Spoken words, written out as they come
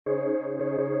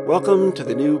Welcome to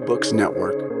the New Books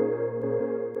Network.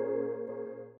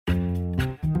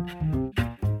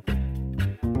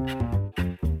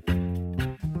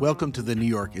 Welcome to the New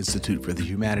York Institute for the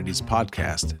Humanities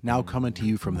podcast, now coming to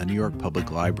you from the New York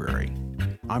Public Library.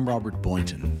 I'm Robert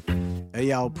Boynton.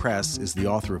 Eyal Press is the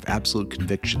author of Absolute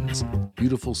Convictions,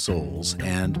 Beautiful Souls,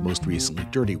 and, most recently,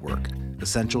 Dirty Work,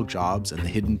 Essential Jobs and the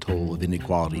Hidden Toll of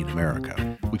Inequality in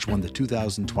America, which won the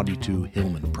 2022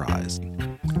 Hillman Prize.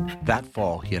 That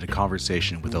fall, he had a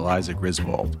conversation with Eliza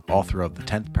Griswold, author of The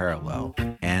 10th Parallel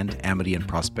and Amity and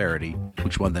Prosperity,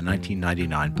 which won the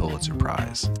 1999 Pulitzer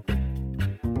Prize.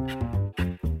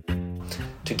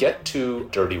 To get to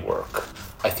Dirty Work,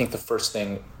 I think the first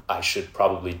thing I should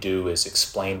probably do is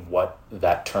explain what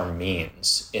that term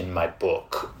means in my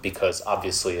book, because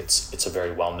obviously it's a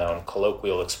very well-known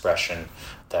colloquial expression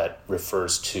that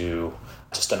refers to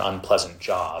just an unpleasant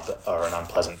job or an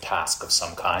unpleasant task of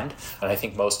some kind. And I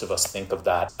think most of us think of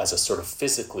that as a sort of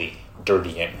physically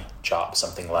dirtying job,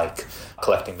 something like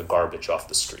collecting the garbage off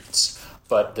the streets.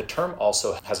 But the term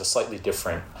also has a slightly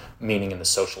different meaning in the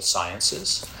social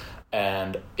sciences,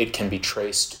 and it can be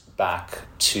traced back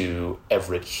to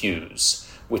Everett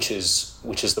Hughes, which is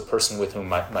the person with whom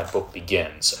my book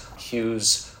begins.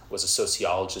 Hughes was a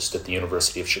sociologist at the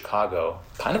University of Chicago,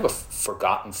 kind of a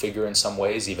forgotten figure in some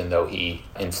ways, even though he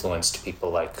influenced people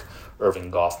like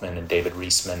Irving Goffman and David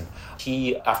Reisman.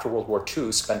 He, after World War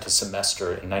II, spent a semester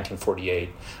in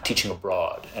 1948 teaching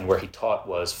abroad, and where he taught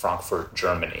was Frankfurt,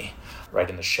 Germany, right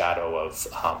in the shadow of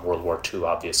World War II,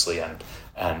 obviously,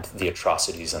 and the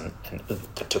atrocities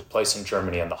that took place in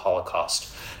Germany and the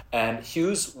Holocaust. And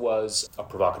Hughes was a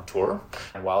provocateur,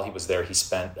 and while he was there, he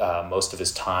spent most of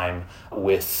his time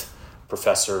with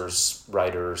professors,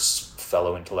 writers,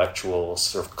 fellow intellectuals,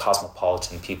 sort of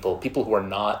cosmopolitan people who were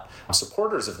not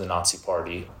supporters of the Nazi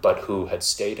Party, but who had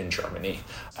stayed in Germany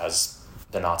as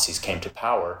the Nazis came to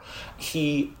power.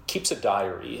 He keeps a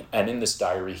diary, and in this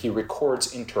diary, he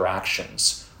records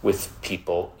interactions with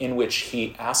people in which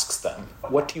he asks them,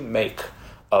 what do you make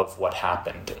of what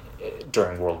happened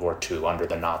during World War II under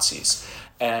the Nazis?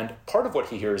 And part of what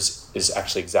he hears is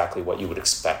actually exactly what you would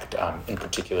expect. In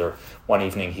particular, one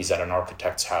evening he's at an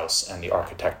architect's house, and the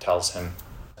architect tells him,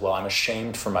 well, I'm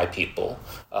ashamed for my people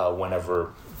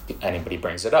whenever anybody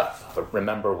brings it up. But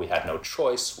remember, we had no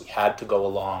choice. We had to go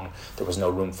along. There was no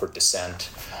room for dissent.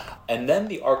 And then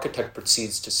the architect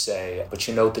proceeds to say, but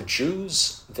you know, the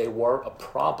Jews, they were a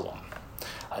problem.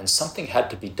 And something had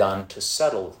to be done to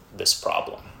settle this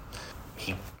problem.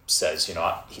 He says,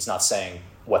 he's not saying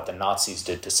what the Nazis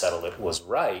did to settle it was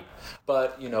right,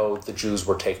 but, the Jews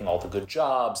were taking all the good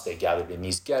jobs, they gathered in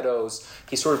these ghettos.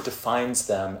 He sort of defines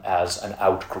them as an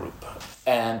out-group.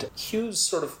 And Hughes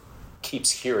sort of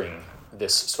keeps hearing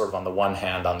this sort of on the one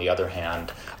hand, on the other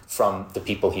hand, from the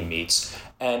people he meets.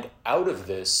 And out of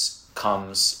this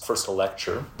comes first a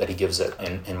lecture that he gives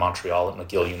in Montreal at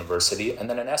McGill University, and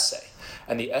then an essay.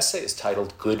 And the essay is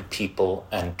titled Good People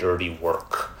and Dirty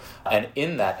Work. And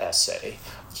in that essay,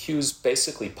 Hughes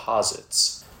basically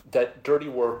posits that dirty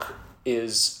work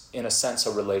is, in a sense,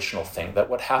 a relational thing, that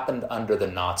what happened under the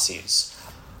Nazis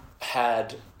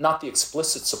had not the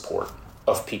explicit support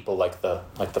of people like the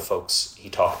folks he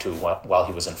talked to while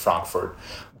he was in Frankfurt,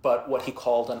 but what he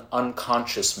called an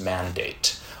unconscious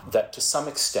mandate, that to some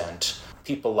extent,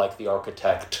 people like the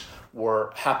architect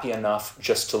were happy enough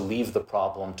just to leave the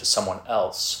problem to someone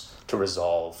else to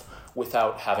resolve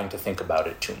without having to think about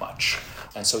it too much.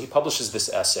 And so he publishes this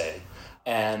essay,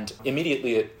 and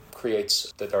immediately it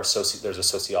creates that there's a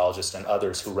sociologist and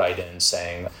others who write in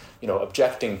saying,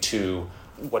 objecting to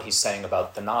what he's saying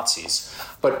about the Nazis.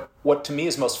 But what to me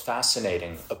is most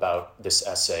fascinating about this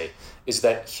essay is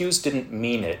that Hughes didn't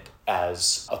mean it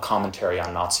as a commentary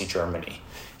on Nazi Germany.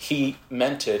 He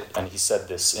meant it, and he said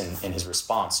this in his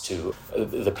response to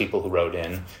the people who wrote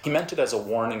in, he meant it as a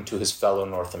warning to his fellow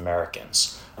North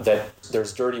Americans that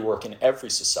there's dirty work in every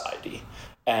society.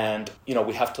 And,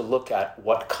 we have to look at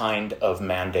what kind of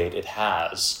mandate it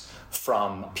has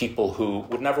from people who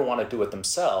would never want to do it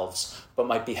themselves, but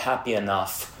might be happy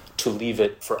enough to leave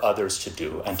it for others to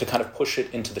do and to kind of push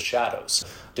it into the shadows,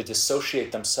 to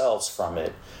dissociate themselves from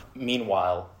it,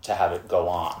 meanwhile to have it go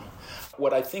on.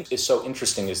 What I think is so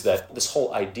interesting is that this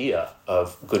whole idea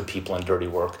of good people and dirty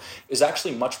work is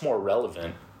actually much more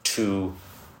relevant to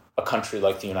a country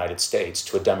like the United States,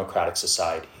 to a democratic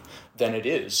society, than it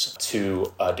is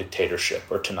to a dictatorship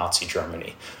or to Nazi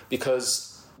Germany.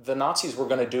 Because the Nazis were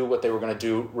going to do what they were going to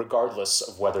do regardless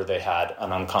of whether they had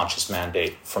an unconscious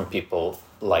mandate from people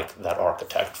like that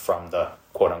architect, from the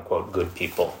quote-unquote good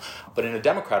people. But in a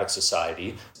democratic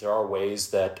society, there are ways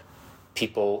that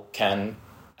people can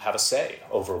have a say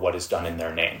over what is done in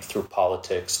their name through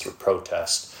politics, through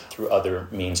protest, through other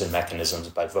means and mechanisms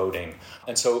by voting.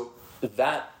 And so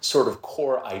that sort of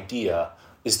core idea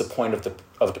is the point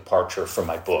of departure for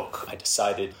my book. I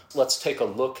decided, let's take a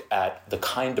look at the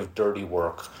kind of dirty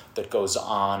work that goes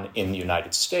on in the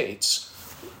United States.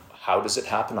 How does it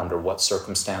happen? Under what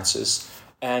circumstances?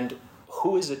 And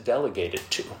who is it delegated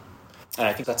to? And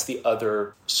I think that's the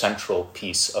other central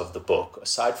piece of the book.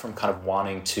 Aside from kind of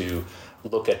wanting to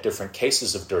look at different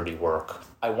cases of dirty work,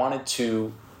 I wanted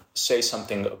to say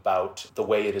something about the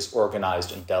way it is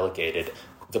organized and delegated.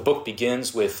 The book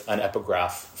begins with an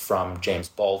epigraph from James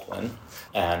Baldwin,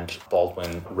 and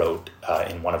Baldwin wrote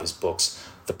in one of his books,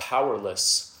 "The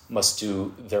powerless must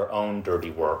do their own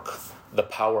dirty work. The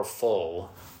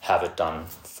powerful have it done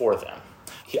for them."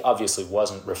 He obviously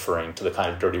wasn't referring to the kind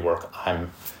of dirty work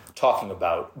I'm talking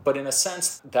about, but in a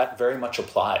sense, that very much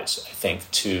applies, I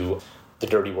think, to the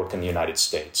dirty work in the United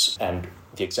States. And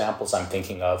the examples I'm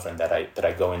thinking of and that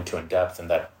I go into in depth and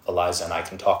that Eliza and I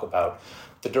can talk about,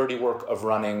 the dirty work of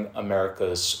running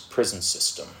America's prison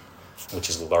system, which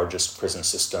is the largest prison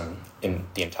system in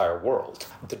the entire world.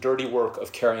 The dirty work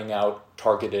of carrying out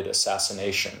targeted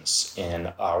assassinations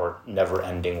in our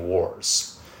never-ending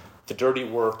wars. The dirty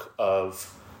work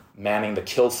of manning the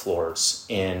kill floors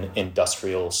in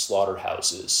industrial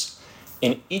slaughterhouses.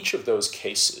 In each of those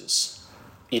cases,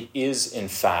 it is, in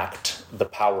fact, the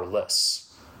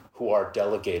powerless who are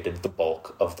delegated the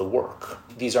bulk of the work.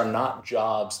 These are not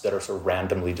jobs that are sort of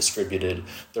randomly distributed.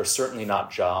 They're certainly not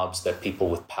jobs that people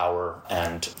with power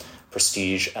and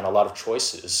prestige and a lot of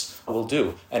choices will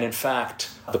do. And in fact,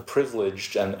 the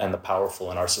privileged and the powerful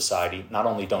in our society not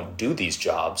only don't do these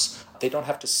jobs, they don't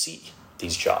have to see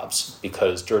these jobs,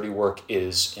 because dirty work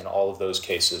is, in all of those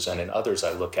cases and in others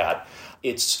I look at,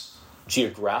 it's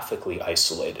geographically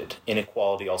isolated.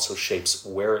 Inequality also shapes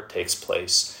where it takes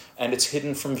place, and it's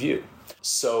hidden from view.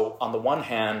 So on the one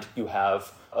hand, you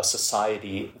have a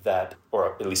society that,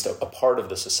 or at least a part of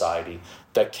the society,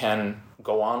 that can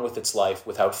go on with its life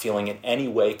without feeling in any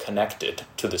way connected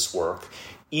to this work,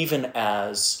 even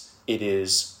as it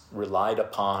is relied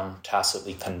upon,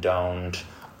 tacitly condoned.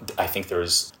 I think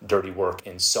there's dirty work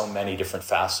in so many different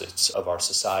facets of our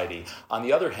society. On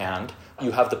the other hand,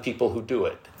 you have the people who do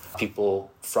it. People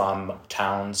from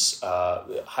towns,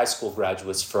 high school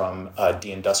graduates from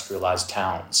deindustrialized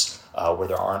towns, where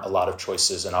there aren't a lot of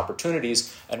choices and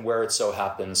opportunities, and where it so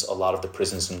happens a lot of the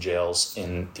prisons and jails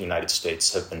in the United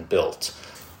States have been built.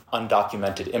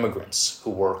 Undocumented immigrants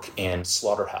who work in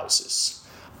slaughterhouses.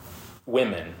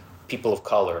 Women, people of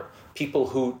color, people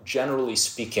who, generally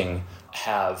speaking,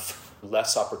 have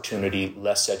less opportunity,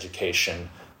 less education,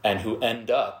 and who end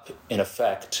up, in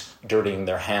effect, dirtying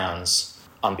their hands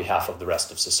on behalf of the rest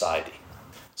of society.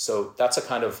 So that's a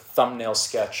kind of thumbnail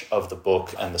sketch of the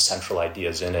book and the central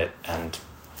ideas in it, and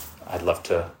I'd love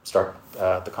to start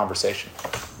the conversation.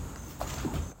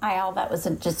 Eyal, that was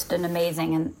just an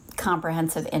amazing and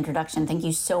comprehensive introduction. Thank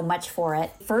you so much for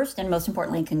it. First and most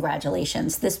importantly,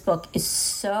 congratulations. This book is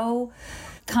so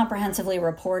comprehensively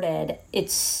reported.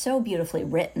 It's so beautifully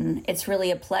written. It's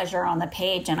really a pleasure on the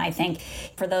page. And I think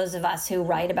for those of us who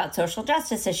write about social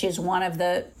justice issues, one of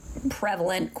the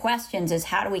prevalent questions is,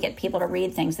 how do we get people to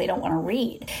read things they don't want to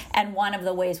read? And one of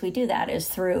the ways we do that is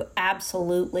through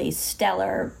absolutely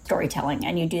stellar storytelling,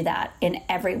 and you do that in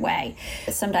every way.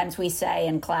 Sometimes we say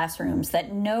in classrooms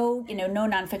that no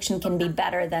nonfiction can be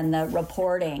better than the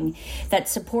reporting that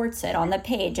supports it on the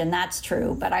page, and that's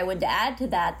true. But I would add to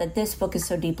that this book is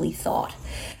so deeply thought,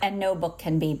 and no book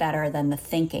can be better than the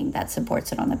thinking that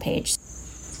supports it on the page.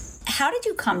 How did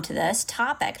you come to this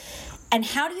topic? And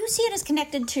how do you see it as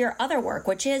connected to your other work,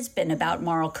 which has been about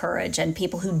moral courage and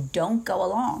people who don't go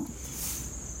along?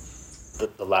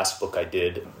 The last book I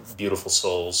did, Beautiful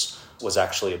Souls, was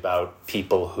actually about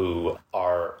people who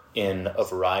are in a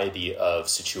variety of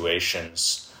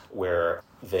situations where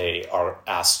they are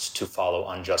asked to follow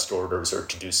unjust orders or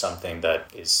to do something that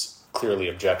is clearly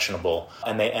objectionable,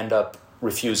 and they end up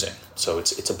refusing. So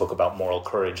it's a book about moral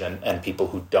courage and people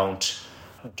who don't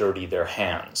dirty their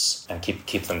hands and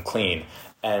keep them clean.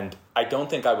 And I don't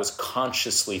think I was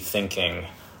consciously thinking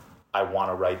I want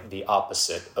to write the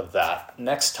opposite of that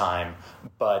next time.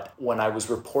 But when I was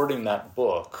reporting that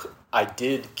book, I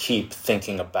did keep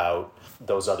thinking about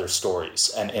those other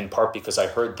stories, and in part because I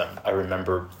heard them. I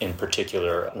remember in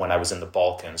particular when I was in the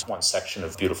Balkans, one section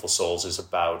of Beautiful Souls is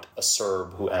about a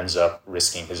Serb who ends up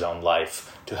risking his own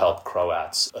life to help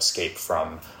Croats escape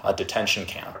from a detention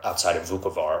camp outside of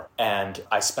Vukovar. And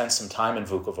I spent some time in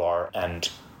Vukovar and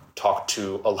talked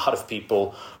to a lot of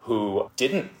people who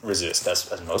didn't resist,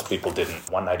 as most people didn't.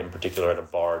 One night in particular at a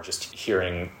bar, just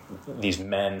hearing these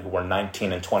men who were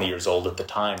 19 and 20 years old at the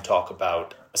time talk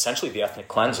about essentially the ethnic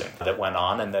cleansing that went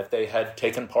on and that they had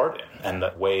taken part in, and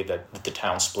the way that the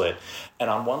town split. And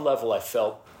on one level, I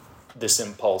felt this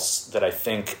impulse that I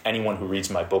think anyone who reads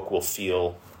my book will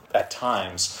feel at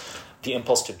times, the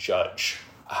impulse to judge.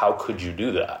 How could you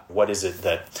do that? What is it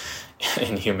that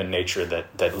in human nature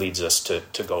that leads us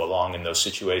to go along in those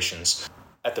situations?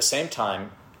 At the same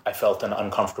time, I felt an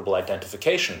uncomfortable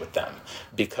identification with them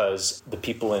because the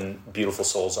people in Beautiful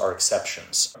Souls are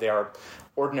exceptions. They are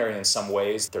ordinary in some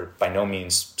ways. They're by no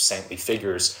means saintly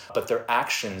figures, but their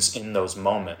actions in those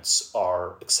moments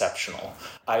are exceptional.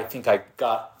 I think I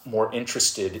got more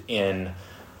interested in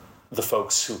the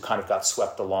folks who kind of got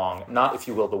swept along, not, if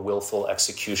you will, the willful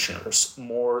executioners,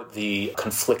 more the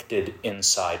conflicted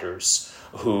insiders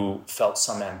who felt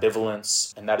some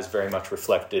ambivalence, and that is very much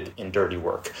reflected in Dirty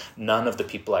Work. None of the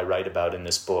people I write about in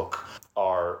this book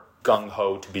are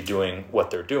gung-ho to be doing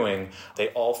what they're doing. They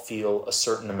all feel a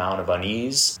certain amount of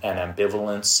unease and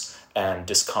ambivalence and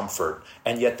discomfort,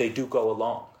 and yet they do go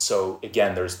along. So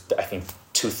again, there's, I think,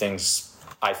 two things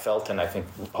I felt, and I think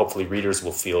hopefully readers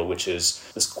will feel, which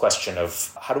is this question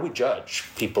of how do we judge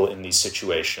people in these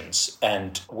situations?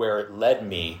 And where it led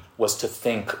me was to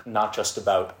think not just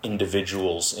about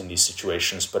individuals in these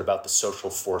situations, but about the social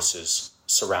forces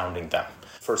surrounding them.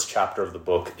 First chapter of the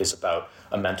book is about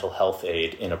a mental health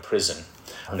aide in a prison.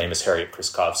 Her name is Harriet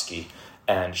Kriskowski,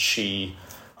 and she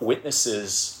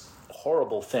witnesses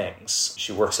horrible things.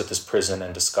 She works at this prison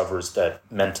and discovers that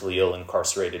mentally ill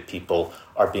incarcerated people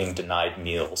are being denied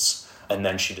meals. And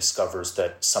then she discovers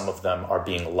that some of them are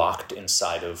being locked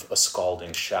inside of a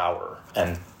scalding shower.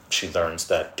 And she learns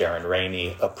that Darren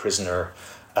Rainey, a prisoner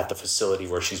at the facility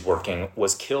where she's working,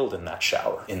 was killed in that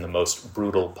shower in the most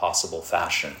brutal possible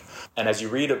fashion. And as you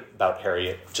read about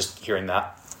Harriet, just hearing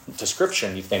that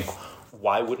description, you think,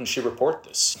 why wouldn't she report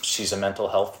this? She's a mental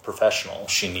health professional.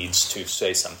 She needs to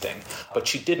say something. But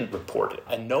she didn't report it,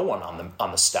 and no one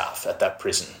on the staff at that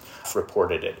prison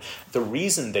reported it. The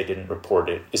reason they didn't report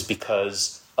it is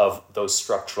because of those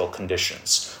structural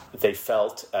conditions. They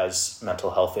felt, as mental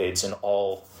health aides in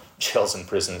all jails and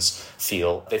prisons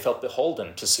feel, they felt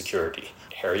beholden to security.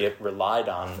 Harriet relied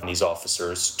on these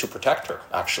officers to protect her,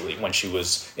 actually, when she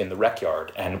was in the rec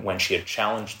yard. And when she had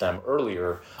challenged them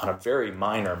earlier on a very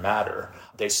minor matter,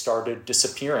 they started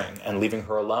disappearing and leaving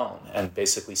her alone and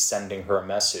basically sending her a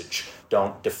message: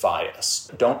 don't defy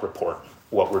us, don't report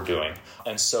what we're doing.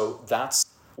 And so that's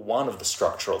one of the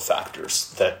structural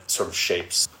factors that sort of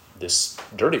shapes this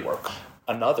dirty work.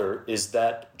 Another is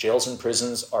that jails and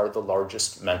prisons are the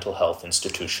largest mental health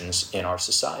institutions in our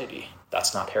society.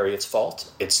 That's not Harriet's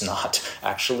fault. It's not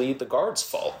actually the guards'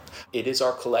 fault. It is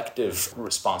our collective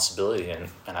responsibility and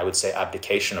I would say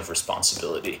abdication of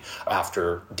responsibility.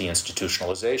 After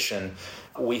deinstitutionalization,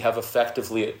 we have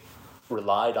effectively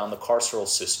relied on the carceral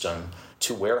system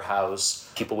to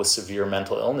warehouse people with severe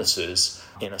mental illnesses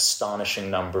in astonishing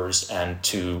numbers and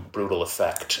to brutal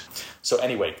effect. So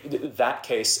anyway, that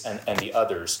case and the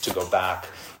others, to go back,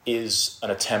 is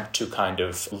an attempt to kind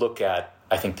of look at,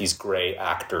 I think, these gray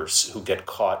actors who get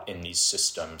caught in these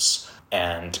systems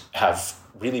and have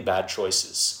really bad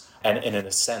choices. And in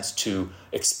a sense, to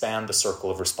expand the circle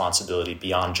of responsibility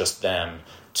beyond just them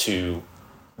to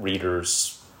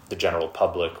readers, the general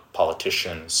public,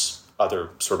 politicians,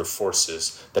 other sort of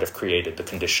forces that have created the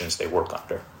conditions they work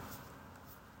under.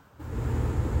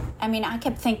 I mean, I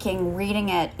kept thinking, reading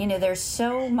it, there's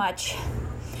so much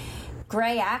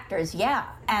gray actors, yeah.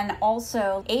 And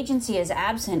also, agency is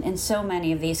absent in so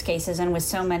many of these cases and with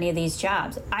so many of these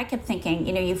jobs. I kept thinking,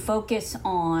 you focus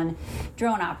on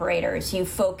drone operators, you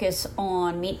focus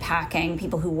on meat packing,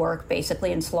 people who work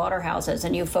basically in slaughterhouses,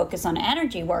 and you focus on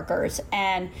energy workers.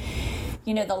 And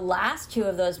the last two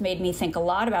of those made me think a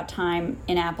lot about time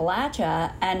in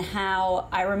Appalachia and how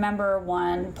I remember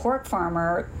one pork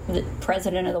farmer, the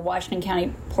president of the Washington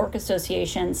County Pork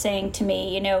Association, saying to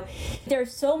me,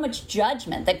 there's so much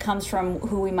judgment that comes from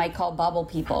who we might call bubble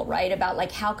people, right? About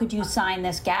like, how could you sign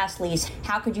this gas lease?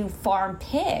 How could you farm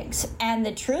pigs? And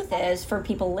the truth is, for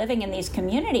people living in these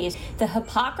communities, the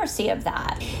hypocrisy of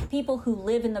that. People who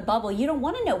live in the bubble, you don't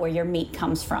want to know where your meat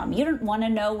comes from. You don't want to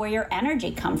know where your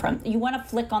energy comes from. You want to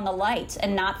flick on the lights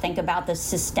and not think about the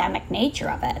systemic nature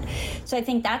of it. So I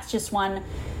think that's just one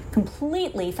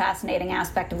completely fascinating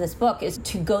aspect of this book is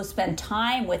to go spend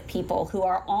time with people who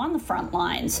are on the front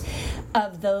lines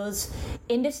of those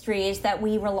industries that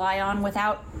we rely on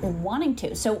without wanting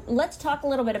to. So let's talk a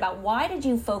little bit about why did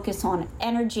you focus on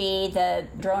energy, the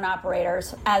drone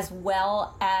operators, as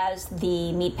well as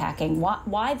the meatpacking?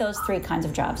 Why those three kinds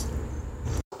of jobs?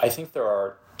 I think there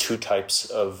are two types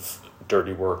of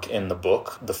dirty work in the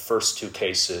book. The first two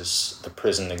cases, the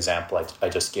prison example I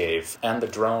just gave, and the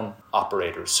drone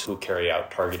operators who carry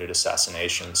out targeted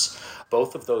assassinations,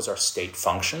 both of those are state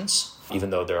functions, even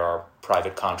though there are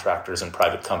private contractors and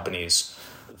private companies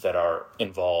that are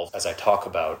involved, as I talk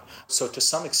about. So to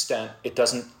some extent, it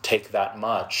doesn't take that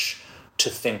much to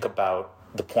think about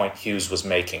the point Hughes was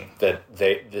making, that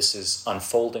this is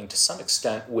unfolding to some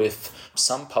extent with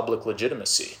some public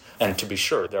legitimacy. And to be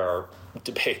sure, there are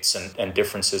debates and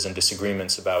differences and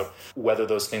disagreements about whether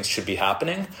those things should be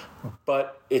happening.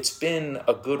 But it's been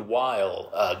a good while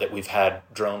that we've had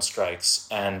drone strikes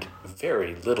and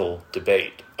very little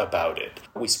debate about it.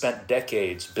 We spent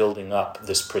decades building up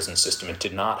this prison system. It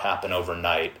did not happen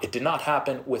overnight. It did not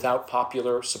happen without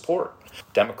popular support,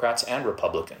 Democrats and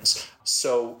Republicans.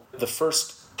 So the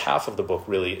first half of the book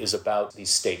really is about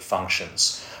these state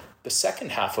functions. The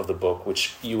second half of the book,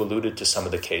 which you alluded to some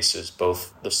of the cases,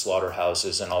 both the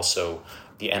slaughterhouses and also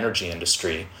the energy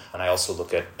industry, and I also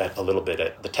look at a little bit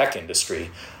at the tech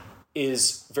industry,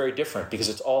 is very different because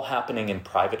it's all happening in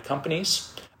private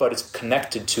companies, but it's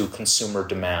connected to consumer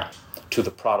demand, to the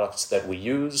products that we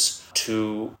use,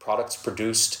 to products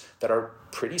produced that are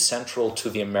pretty central to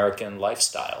the American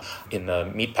lifestyle. In the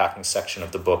meatpacking section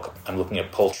of the book, I'm looking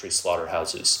at poultry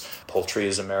slaughterhouses. Poultry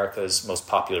is America's most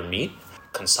popular meat.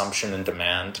 Consumption and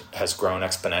demand has grown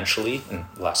exponentially in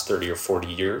the last 30 or 40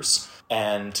 years.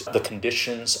 And the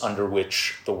conditions under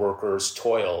which the workers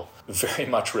toil very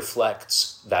much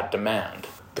reflects that demand.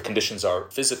 The conditions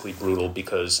are physically brutal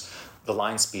because the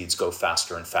line speeds go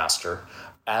faster and faster.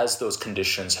 As those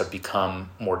conditions have become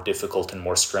more difficult and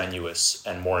more strenuous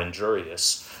and more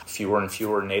injurious, fewer and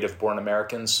fewer native-born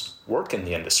Americans work in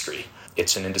the industry.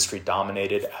 It's an industry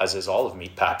dominated, as is all of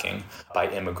meatpacking, by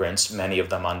immigrants, many of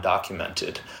them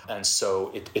undocumented. And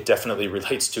so it definitely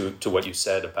relates to what you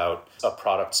said about a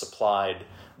product supplied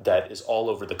that is all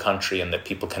over the country and that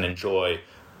people can enjoy,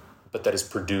 but that is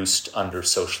produced under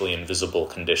socially invisible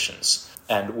conditions.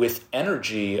 And with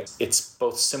energy, it's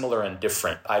both similar and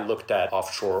different. I looked at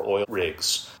offshore oil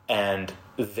rigs, and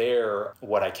there,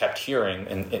 what I kept hearing,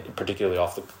 and particularly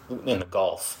in the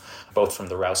Gulf, both from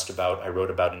the roustabout I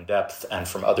wrote about in depth and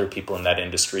from other people in that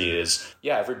industry is,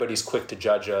 yeah, everybody's quick to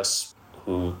judge us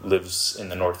who lives in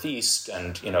the Northeast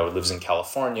and, lives in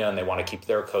California, and they want to keep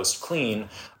their coast clean.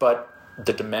 But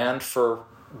the demand for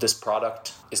this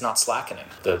product is not slackening.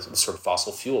 The sort of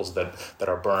fossil fuels that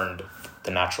are burned,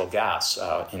 the natural gas,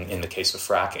 in the case of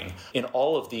fracking. In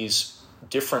all of these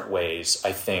different ways,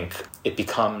 I think it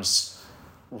becomes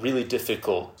really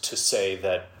difficult to say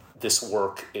that this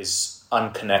work is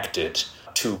unconnected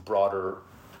to broader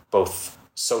both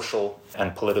social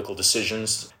and political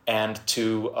decisions and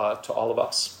to all of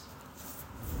us.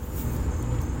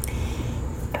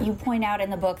 You point out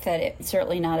in the book that it's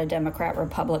certainly not a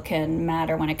Democrat-Republican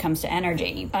matter when it comes to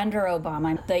energy. Under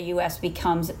Obama, the U.S.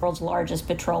 becomes the world's largest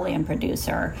petroleum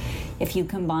producer. If you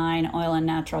combine oil and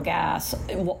natural gas,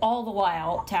 all the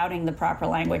while touting the proper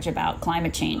language about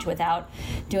climate change without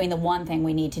doing the one thing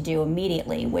we need to do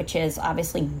immediately, which is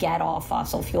obviously get off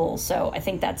fossil fuels. So I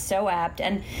think that's so apt.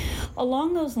 And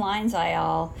along those lines,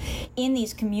 Eyal, in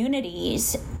these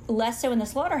communities, less so in the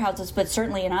slaughterhouses, but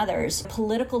certainly in others,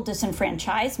 political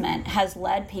disenfranchisement has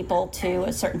led people to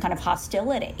a certain kind of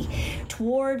hostility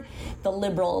toward the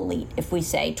liberal elite, if we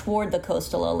say, toward the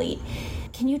coastal elite.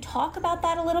 Can you talk about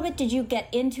that a little bit? Did you get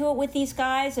into it with these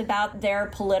guys about their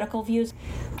political views?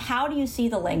 How do you see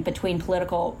the link between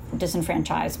political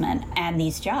disenfranchisement and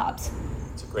these jobs?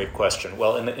 It's a great question.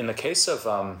 Well, in the case of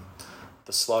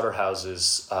the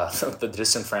slaughterhouses, the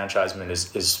disenfranchisement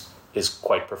is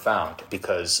quite profound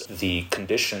because the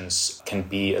conditions can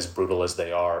be as brutal as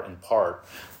they are, in part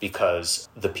because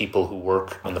the people who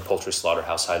work in the poultry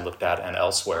slaughterhouse I looked at and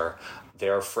elsewhere,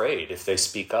 they're afraid if they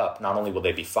speak up, not only will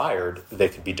they be fired, they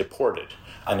could be deported.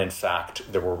 And in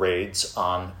fact, there were raids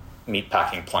on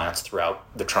meatpacking plants throughout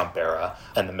the Trump era,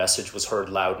 and the message was heard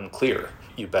loud and clear.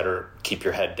 You better keep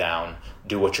your head down,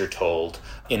 do what you're told.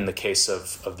 In the case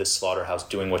of this slaughterhouse,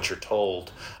 doing what you're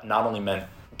told not only meant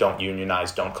don't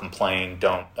unionize, don't complain,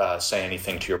 don't say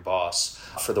anything to your boss.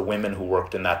 For the women who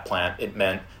worked in that plant, it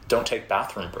meant don't take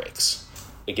bathroom breaks.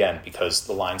 again, because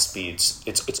the line speeds,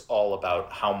 it's all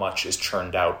about how much is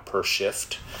churned out per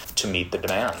shift to meet the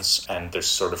demands. And there's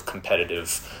sort of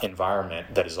competitive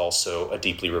environment that is also a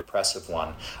deeply repressive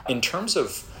one. In terms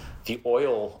of the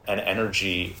oil and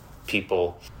energy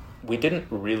people, we didn't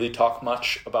really talk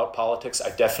much about politics. I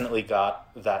definitely got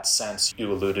that sense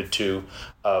you alluded to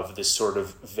of this sort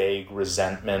of vague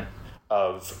resentment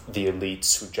of the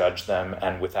elites who judge them,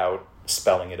 and without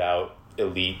spelling it out,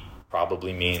 elite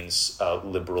probably means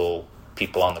liberal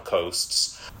people on the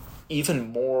coasts.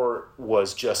 Even more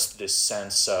was just this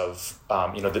sense of,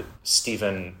 the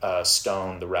Stephen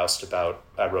Stone, the roustabout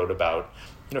I wrote about,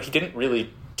 he didn't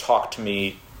really talk to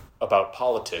me about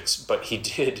politics, but he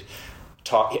did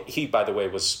talk. He, by the way,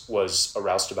 was a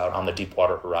roustabout on the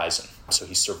Deepwater Horizon, so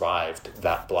he survived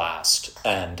that blast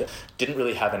and didn't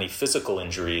really have any physical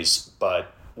injuries,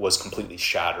 but was completely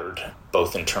shattered,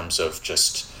 both in terms of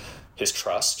just his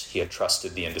trust. He had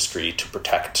trusted the industry to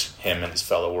protect him and his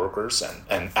fellow workers,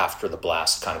 and after the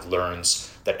blast kind of learns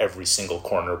that every single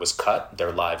corner was cut.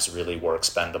 Their lives really were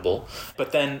expendable.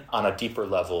 But then on a deeper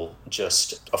level,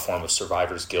 just a form of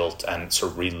survivor's guilt and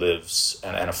sort of relives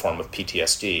and a form of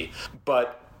PTSD.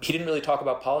 But he didn't really talk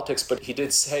about politics, but he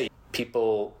did say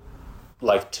people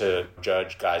like to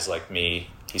judge guys like me.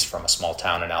 He's from a small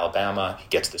town in Alabama. He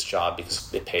gets this job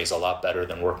because it pays a lot better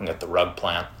than working at the rug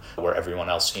plant where everyone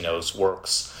else he knows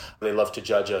works. They love to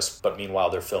judge us, but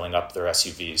meanwhile they're filling up their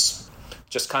SUVs.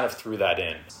 Just kind of threw that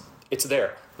in. It's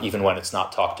there, even when it's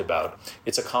not talked about.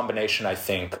 It's a combination, I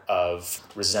think, of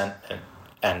resentment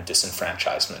and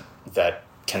disenfranchisement that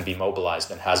can be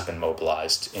mobilized and has been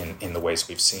mobilized in the ways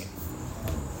we've seen.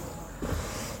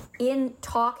 In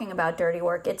talking about dirty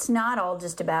work, it's not all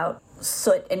just about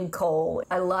soot and coal.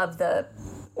 I love the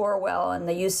Orwell and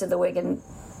the use of the Wigan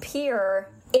Pier.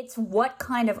 It's what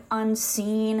kind of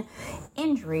unseen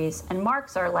injuries and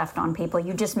marks are left on people.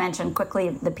 You just mentioned quickly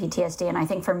the PTSD, and I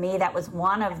think for me that was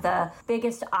one of the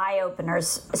biggest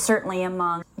eye-openers, certainly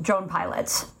among drone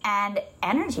pilots and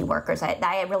energy workers.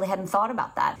 I really hadn't thought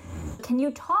about that. Can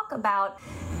you talk about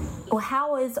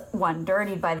how is one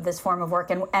dirtied by this form of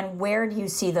work, and where do you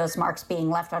see those marks being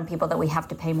left on people that we have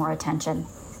to pay more attention?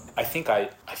 I think I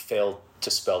failed to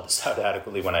spell this out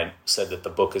adequately when I said that the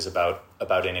book is about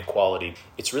inequality.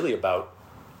 It's really about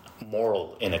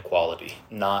moral inequality,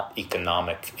 not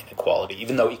economic inequality,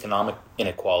 even though economic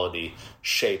inequality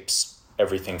shapes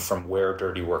everything from where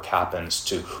dirty work happens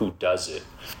to who does it.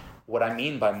 What I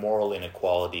mean by moral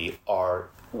inequality are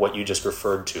what you just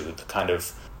referred to, the kind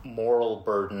of moral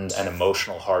burdens and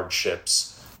emotional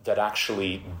hardships that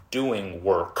actually doing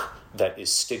work that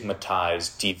is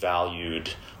stigmatized, devalued,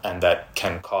 and that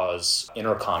can cause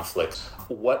inner conflict,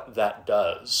 what that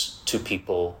does to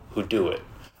people who do it.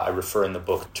 I refer in the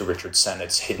book to Richard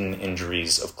Sennett's Hidden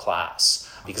Injuries of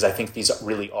Class, because I think these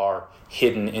really are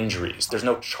hidden injuries. There's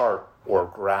no chart or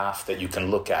graph that you can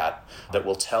look at that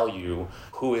will tell you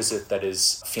who is it that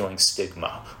is feeling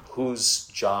stigma, whose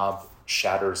job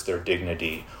shatters their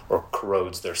dignity or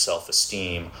corrodes their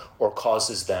self-esteem or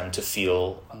causes them to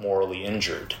feel morally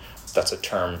injured. That's a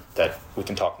term that we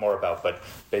can talk more about, but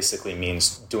basically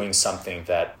means doing something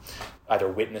that either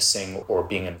witnessing or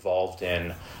being involved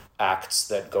in acts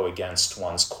that go against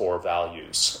one's core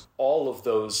values. All of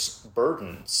those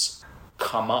burdens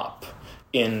come up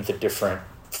in the different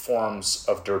forms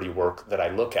of dirty work that I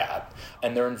look at,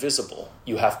 and they're invisible.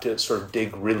 You have to sort of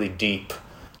dig really deep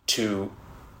to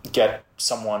get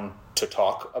someone to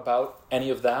talk about any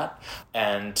of that,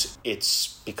 and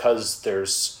it's because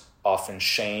there's often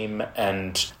shame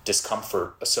and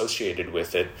discomfort associated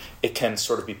with it. It can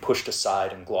sort of be pushed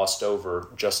aside and glossed over,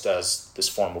 just as this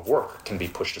form of work can be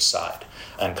pushed aside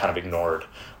and kind of ignored.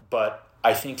 But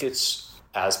I think it's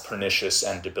as pernicious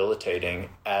and debilitating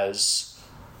as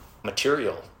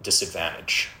material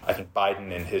disadvantage. I think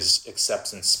Biden, in his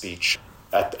acceptance speech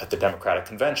at the Democratic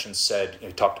Convention, said,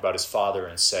 he talked about his father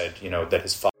and said, that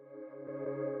his father